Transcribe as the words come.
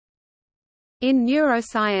In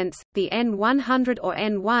neuroscience, the N100 or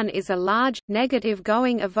N1 is a large,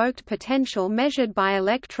 negative-going evoked potential measured by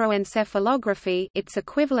electroencephalography. Its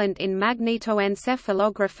equivalent in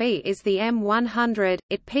magnetoencephalography is the M100.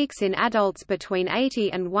 It peaks in adults between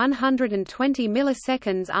 80 and 120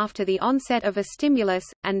 milliseconds after the onset of a stimulus,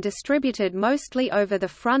 and distributed mostly over the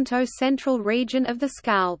fronto-central region of the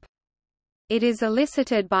scalp. It is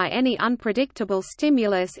elicited by any unpredictable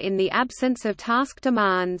stimulus in the absence of task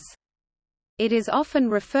demands. It is often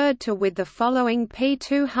referred to with the following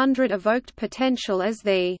P200 evoked potential as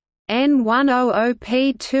the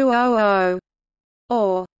N100P200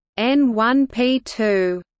 or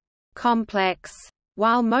N1P2 complex.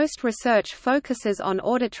 While most research focuses on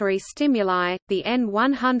auditory stimuli, the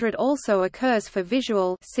N100 also occurs for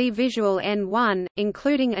visual, see visual N1,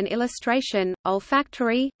 including an illustration,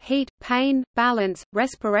 olfactory, heat, pain, balance,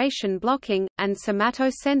 respiration blocking, and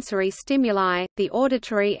somatosensory stimuli. The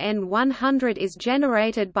auditory N100 is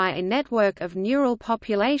generated by a network of neural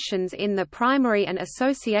populations in the primary and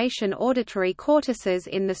association auditory cortices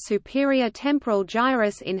in the superior temporal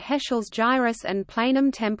gyrus in Heschl's gyrus and planum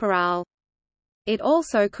temporale. It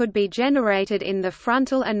also could be generated in the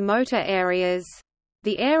frontal and motor areas.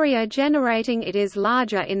 The area generating it is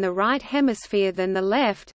larger in the right hemisphere than the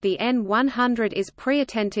left. The N100 is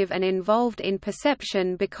preattentive and involved in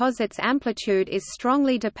perception because its amplitude is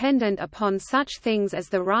strongly dependent upon such things as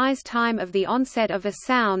the rise time of the onset of a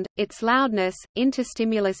sound, its loudness,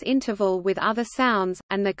 interstimulus interval with other sounds,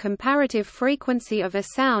 and the comparative frequency of a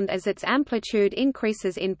sound as its amplitude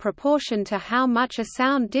increases in proportion to how much a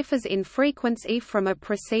sound differs in frequency from a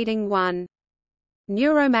preceding one.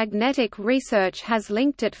 Neuromagnetic research has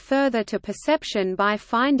linked it further to perception by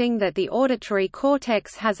finding that the auditory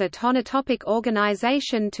cortex has a tonotopic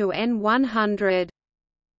organization to N100.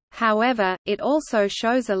 However, it also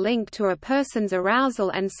shows a link to a person's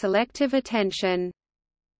arousal and selective attention.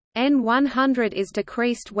 N100 is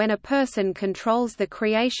decreased when a person controls the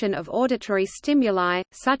creation of auditory stimuli,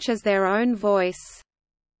 such as their own voice.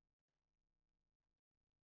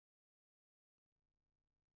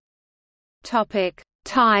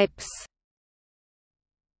 Types.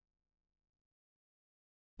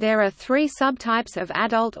 There are three subtypes of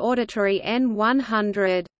adult auditory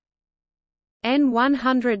N100.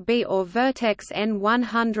 N100B or vertex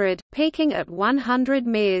N100, peaking at 100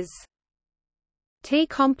 ms.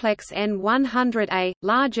 T-complex N100A,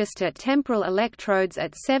 largest at temporal electrodes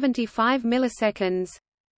at 75 milliseconds.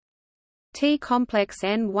 T-complex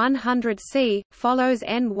N100C, follows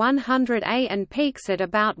N100A and peaks at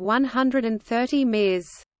about 130 ms.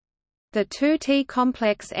 The two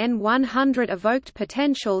T-complex N100 evoked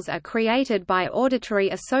potentials are created by auditory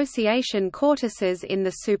association cortices in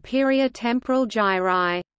the superior temporal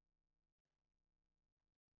gyri.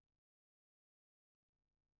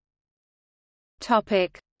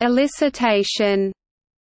 Elicitation.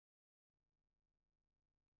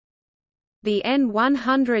 The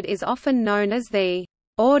N100 is often known as the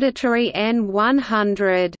auditory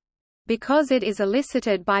N100 because it is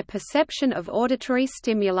elicited by perception of auditory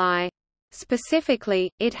stimuli. Specifically,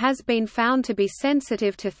 it has been found to be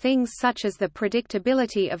sensitive to things such as the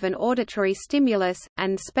predictability of an auditory stimulus,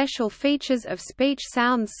 and special features of speech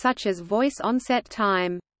sounds such as voice onset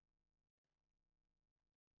time.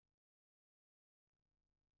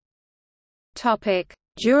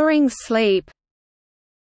 During sleep.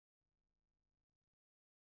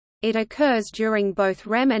 It occurs during both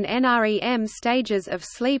REM and NREM stages of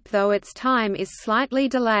sleep, though its time is slightly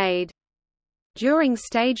delayed. During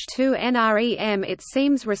stage 2 NREM it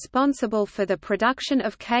seems responsible for the production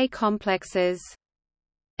of K-complexes.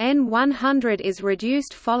 N100 is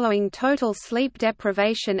reduced following total sleep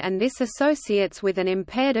deprivation, and this associates with an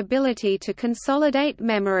impaired ability to consolidate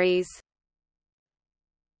memories.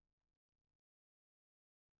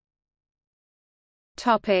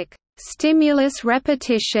 Stimulus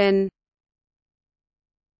repetition.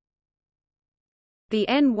 The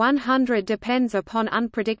N100 depends upon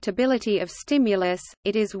unpredictability of stimulus.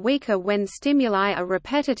 It is weaker when stimuli are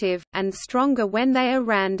repetitive, and stronger when they are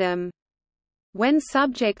random. When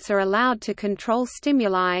subjects are allowed to control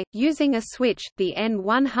stimuli, using a switch, the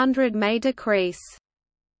N100 may decrease.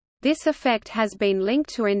 This effect has been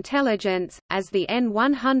linked to intelligence, as the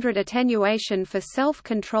N100 attenuation for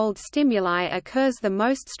self-controlled stimuli occurs the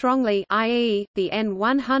most strongly, i.e., the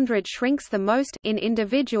N100 shrinks the most in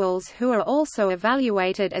individuals who are also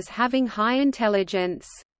evaluated as having high intelligence.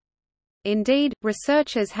 Indeed,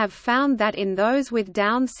 researchers have found that in those with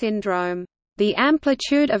Down syndrome, the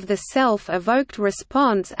amplitude of the self-evoked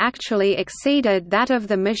response actually exceeded that of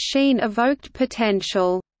the machine-evoked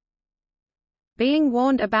potential. being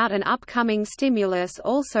warned about an upcoming stimulus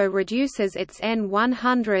also reduces its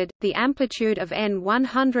N100. The amplitude of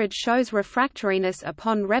N100 shows refractoriness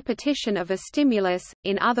upon repetition of a stimulus,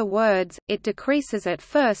 in other words, it decreases at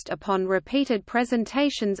first upon repeated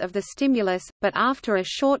presentations of the stimulus, but after a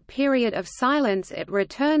short period of silence it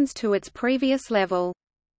returns to its previous level.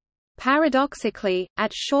 Paradoxically,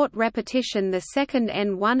 at short repetition the second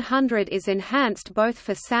N100 is enhanced both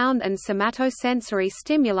for sound and somatosensory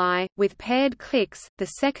stimuli. With paired clicks, the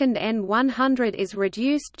second N100 is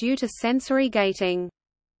reduced due to sensory gating.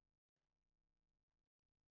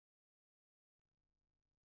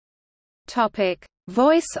 Topic: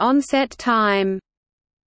 Voice onset time.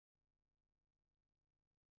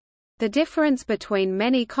 The difference between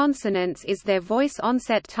many consonants is their voice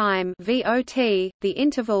onset time (VOT), the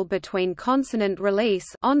interval between consonant release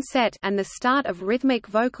 (onset) and the start of rhythmic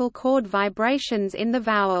vocal cord vibrations in the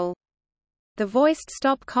vowel. The voiced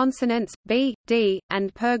stop consonants b, d,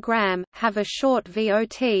 and per gram have a short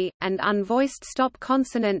VOT, and unvoiced stop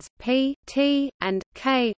consonants p, t, and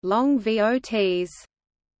k long VOTs.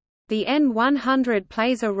 The N100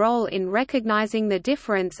 plays a role in recognizing the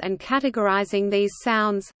difference and categorizing these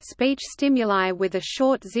sounds. Speech stimuli with a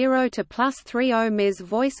short 0 to +30 ms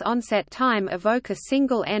voice onset time evoke a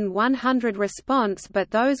single N100 response, but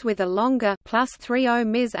those with a longer +30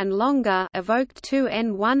 ms and longer evoked two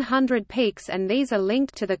N100 peaks, and these are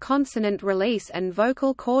linked to the consonant release and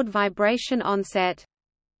vocal cord vibration onset.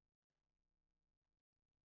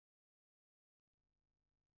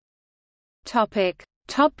 Topic: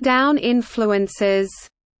 Top-down influences.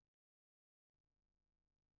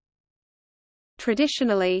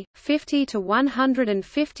 Traditionally, 50 to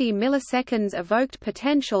 150 milliseconds evoked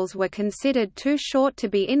potentials were considered too short to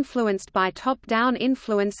be influenced by top-down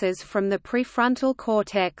influences from the prefrontal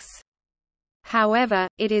cortex. However,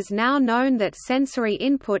 it is now known that sensory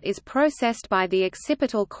input is processed by the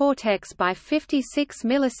occipital cortex by 56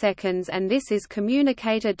 milliseconds, and this is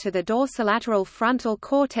communicated to the dorsolateral frontal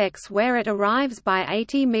cortex where it arrives by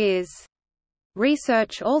 80 ms.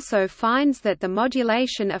 Research also finds that the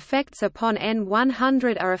modulation effects upon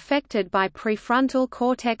N100 are affected by prefrontal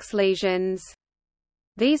cortex lesions.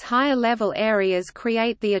 These higher-level areas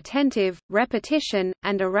create the attentive, repetition,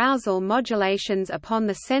 and arousal modulations upon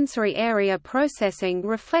the sensory area processing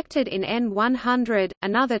reflected in N100.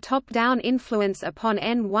 Another top-down influence upon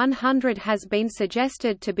N100 has been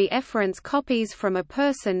suggested to be efference copies from a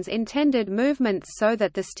person's intended movements so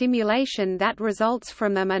that the stimulation that results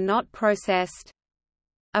from them are not processed.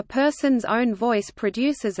 A person's own voice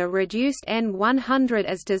produces a reduced N100,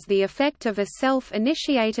 as does the effect of a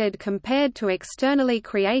self-initiated compared to externally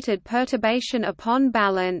created perturbation upon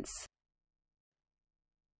balance.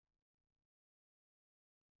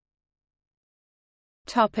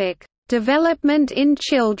 Topic: Development in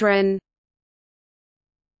children.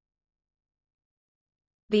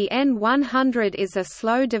 The N100 is a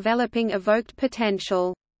slow-developing evoked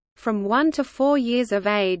potential. From 1 to 4 years of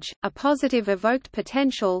age, a positive evoked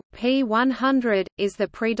potential, P100, is the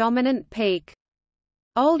predominant peak.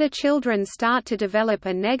 Older children start to develop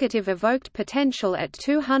a negative evoked potential at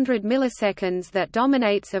 200 milliseconds that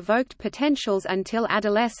dominates evoked potentials until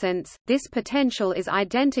adolescence. This potential is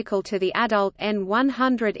identical to the adult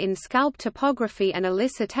N100 in scalp topography and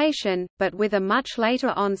elicitation, but with a much later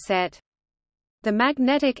onset. The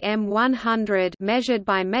magnetic M100 measured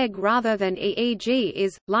by MEG rather than EEG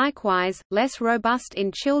is, likewise, less robust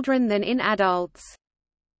in children than in adults.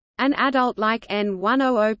 An adult-like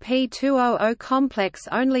N100P200 complex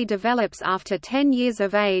only develops after 10 years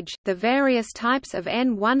of age. The various types of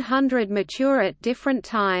N100 mature at different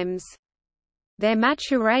times. Their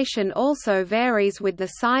maturation also varies with the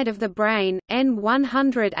side of the brain.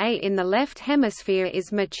 N100A in the left hemisphere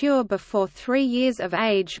is mature before 3 years of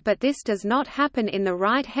age, but this does not happen in the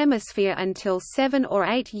right hemisphere until 7 or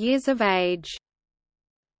 8 years of age.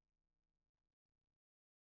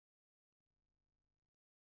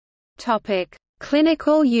 Topic: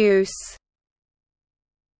 Clinical use.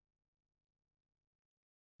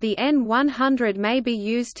 The N100 may be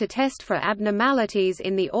used to test for abnormalities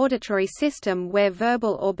in the auditory system where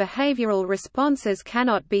verbal or behavioral responses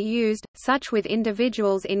cannot be used, such with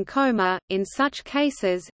individuals in coma. In such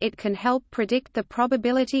cases, it can help predict the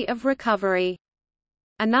probability of recovery.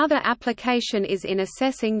 Another application is in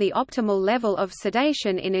assessing the optimal level of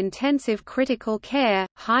sedation in intensive critical care.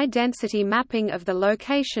 High-density mapping of the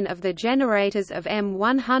location of the generators of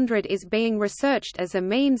M100 is being researched as a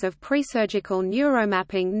means of presurgical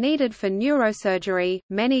neuromapping needed for neurosurgery.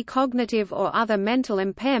 Many cognitive or other mental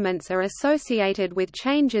impairments are associated with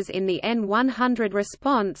changes in the N100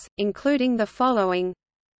 response, including the following: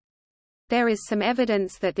 there is some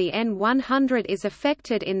evidence that the N100 is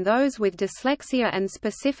affected in those with dyslexia and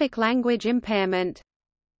specific language impairment.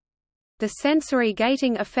 The sensory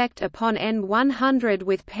gating effect upon N100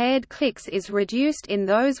 with paired clicks is reduced in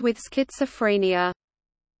those with schizophrenia.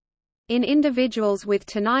 In individuals with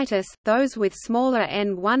tinnitus, those with smaller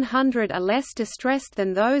N100 are less distressed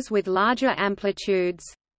than those with larger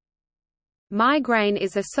amplitudes. Migraine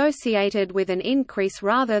is associated with an increase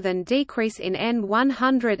rather than decrease in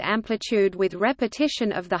N100 amplitude with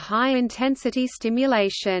repetition of the high-intensity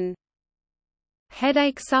stimulation.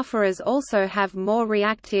 Headache sufferers also have more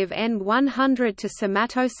reactive N100 to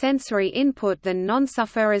somatosensory input than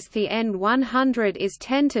non-sufferers. The N100 is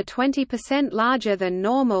 10 to 20% larger than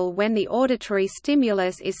normal when the auditory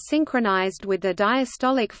stimulus is synchronized with the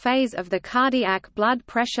diastolic phase of the cardiac blood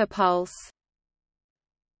pressure pulse.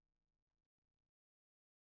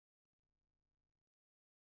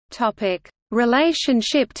 Topic: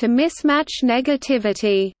 Relationship to mismatch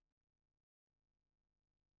negativity.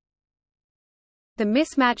 The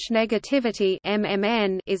mismatch negativity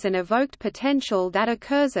 (MMN) is an evoked potential that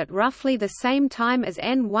occurs at roughly the same time as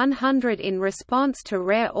N100 in response to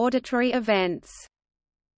rare auditory events.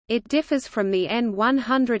 It differs from the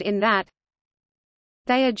N100 in that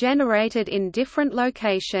they are generated in different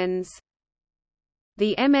locations.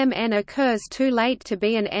 The MMN occurs too late to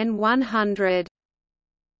be an N100.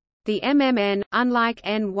 The MMN, unlike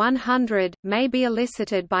N100, may be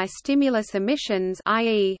elicited by stimulus emissions,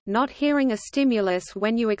 i.e., not hearing a stimulus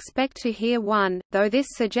when you expect to hear one, though this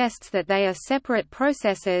suggests that they are separate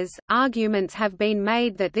processes. Arguments have been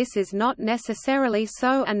made that this is not necessarily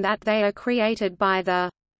so and that they are created by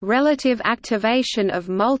the relative activation of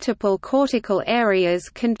multiple cortical areas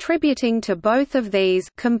contributing to both of these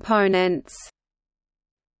components.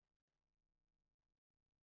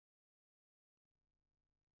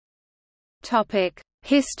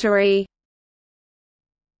 History.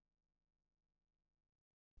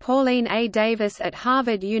 Pauline A. Davis at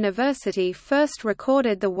Harvard University first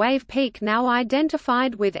recorded the wave peak now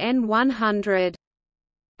identified with N100.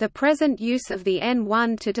 The present use of the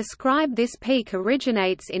N1 to describe this peak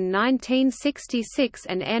originates in 1966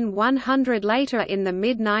 and N100 later in the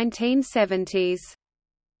mid-1970s.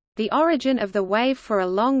 The origin of the wave for a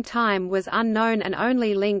long time was unknown and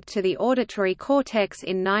only linked to the auditory cortex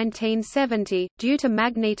in 1970. Due to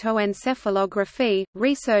magnetoencephalography,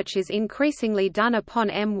 research is increasingly done upon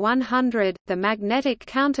M100, the magnetic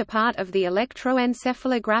counterpart of the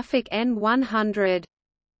electroencephalographic N100.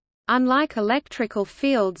 Unlike electrical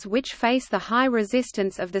fields which face the high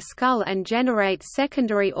resistance of the skull and generate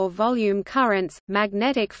secondary or volume currents,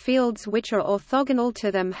 magnetic fields which are orthogonal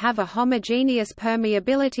to them have a homogeneous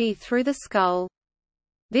permeability through the skull.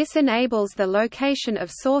 This enables the location of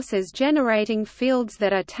sources generating fields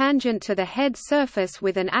that are tangent to the head surface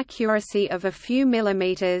with an accuracy of a few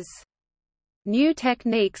millimeters. New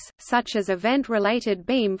techniques, such as event-related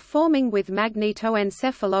beam forming with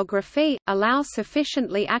magnetoencephalography, allow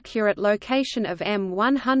sufficiently accurate location of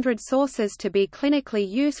M100 sources to be clinically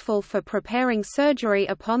useful for preparing surgery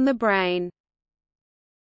upon the brain.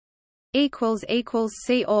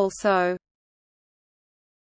 See also